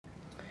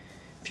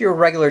If you're a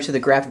regular to the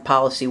Graphic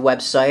Policy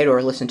website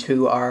or listen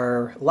to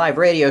our live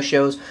radio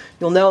shows,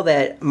 you'll know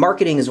that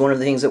marketing is one of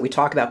the things that we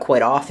talk about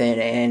quite often,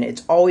 and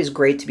it's always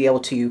great to be able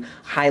to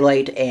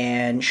highlight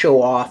and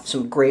show off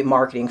some great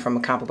marketing from a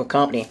comic book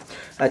company.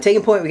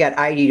 Taking point, we got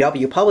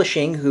IDW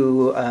Publishing,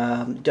 who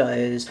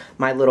does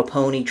My Little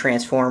Pony,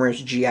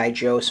 Transformers, G.I.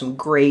 Joe, some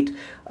great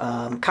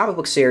comic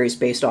book series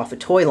based off of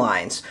toy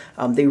lines.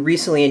 They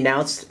recently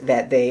announced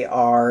that they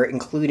are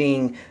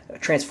including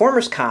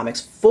Transformers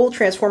comics, full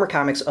Transformer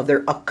comics of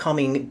their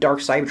upcoming Dark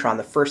Cybertron,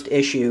 the first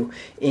issue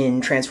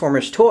in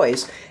Transformers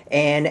toys.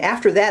 And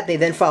after that, they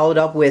then followed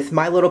up with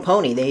My Little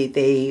Pony.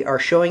 They are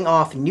showing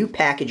off new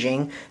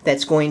packaging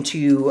that's going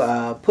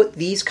to put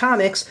these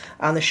comics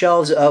on the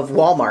shelves of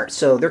Walmart.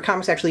 So their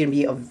comics actually going to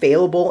be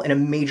available in a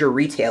major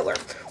retailer,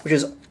 which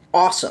is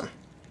awesome.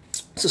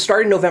 So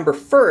starting November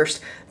 1st,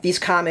 these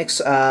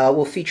comics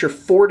will feature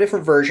 4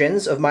 different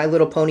versions of My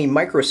Little Pony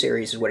Micro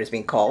Series, is what it's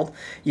being called.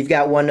 You've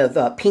got one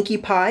of Pinkie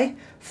Pie,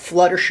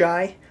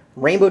 Fluttershy,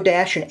 Rainbow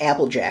Dash, and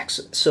Applejack.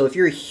 So if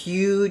you're a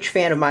huge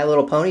fan of My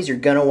Little Ponies, you're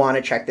going to want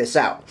to check this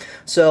out.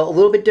 So a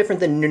little bit different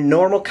than a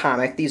normal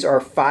comic. These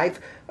are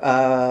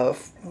a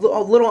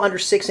little under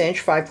 6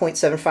 inch,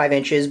 5.75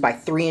 inches by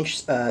 3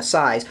 inch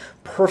size.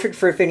 Perfect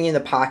for fitting in the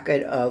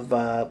pocket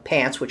of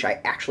pants, which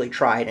I actually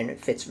tried, and it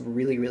fits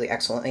really, really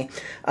excellently.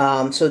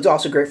 So it's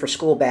also great for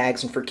school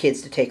bags and for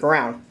kids to take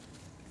around.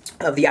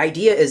 The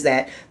idea is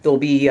that there'll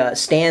be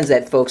stands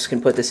that folks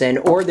can put this in,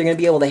 or they're going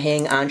to be able to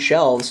hang on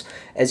shelves,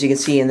 as you can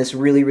see in this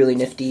really, really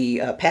nifty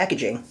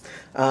packaging.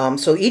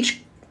 So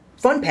each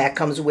Fun Pack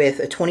comes with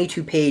a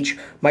 22-page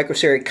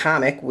microseries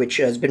comic, which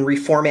has been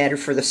reformatted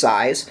for the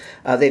size.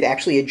 They've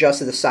actually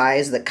adjusted the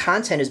size. The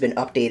content has been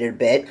updated a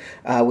bit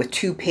with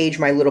 2-page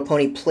My Little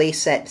Pony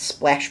playset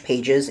splash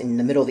pages in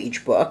the middle of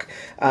each book,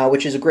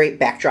 which is a great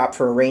backdrop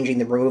for arranging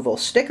the removable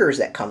stickers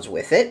that comes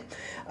with it.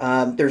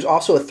 There's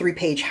also a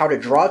 3-page how to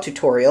draw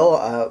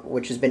tutorial,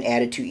 which has been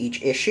added to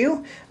each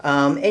issue.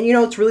 And you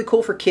know, it's really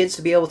cool for kids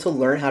to be able to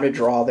learn how to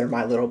draw their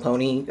My Little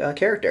Pony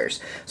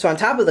characters. So on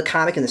top of the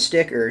comic and the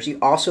stickers, you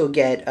also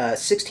get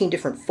 16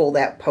 different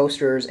fold-out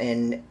posters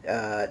and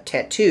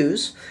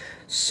tattoos.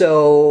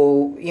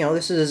 So, you know,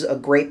 this is a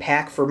great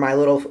pack for My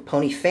Little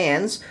Pony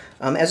fans.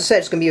 As I said,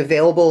 it's going to be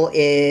available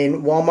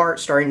in Walmart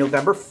starting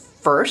November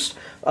 1st.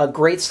 A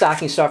great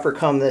stocking stuffer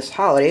come this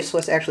holiday, so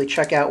let's actually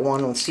check out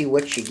one and see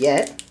what you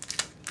get.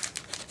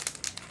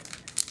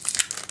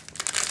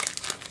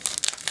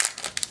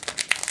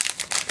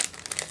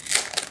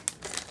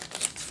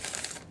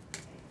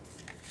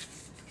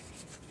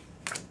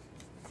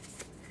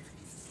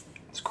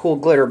 It's a cool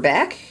glitter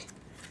back.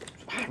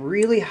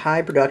 Really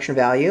high production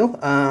value.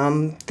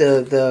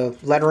 The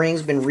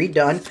lettering's been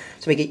redone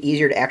to make it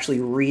easier to actually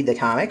read the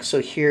comics. So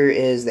here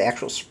is the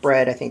actual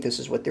spread. I think this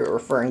is what they're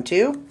referring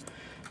to.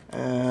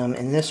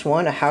 And this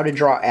one, a How to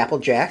Draw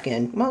Applejack,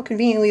 and, well,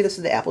 conveniently, this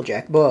is the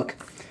Applejack book.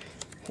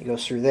 It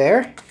goes through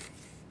there.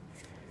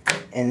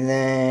 And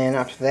then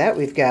after that,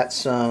 we've got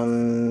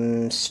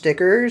some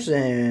stickers,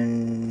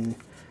 and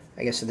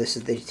I guess this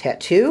is the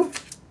tattoo.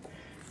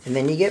 And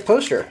then you get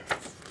poster.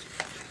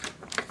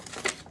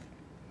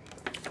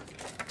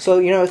 So,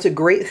 you know, it's a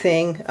great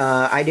thing.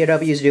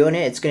 IDW is doing it.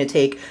 It's going to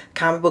take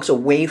comic books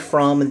away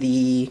from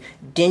the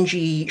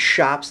dingy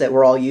shops that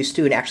we're all used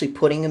to and actually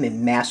putting them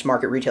in mass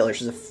market retailers.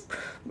 This is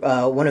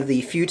one of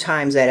the few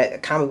times that a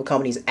comic book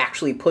company is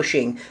actually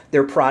pushing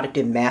their product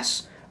in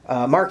mass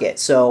market.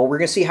 So we're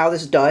going to see how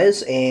this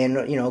does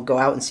and, you know, go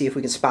out and see if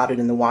we can spot it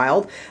in the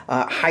wild.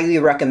 Highly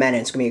recommend it.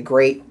 It's going to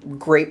be a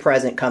great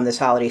present come this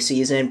holiday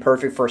season.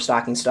 Perfect for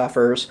stocking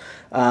stuffers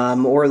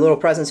or little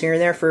presents here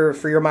and there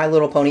for your My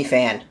Little Pony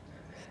fan.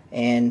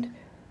 And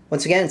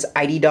once again, it's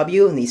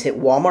IDW, and these hit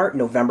Walmart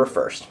November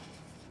 1st.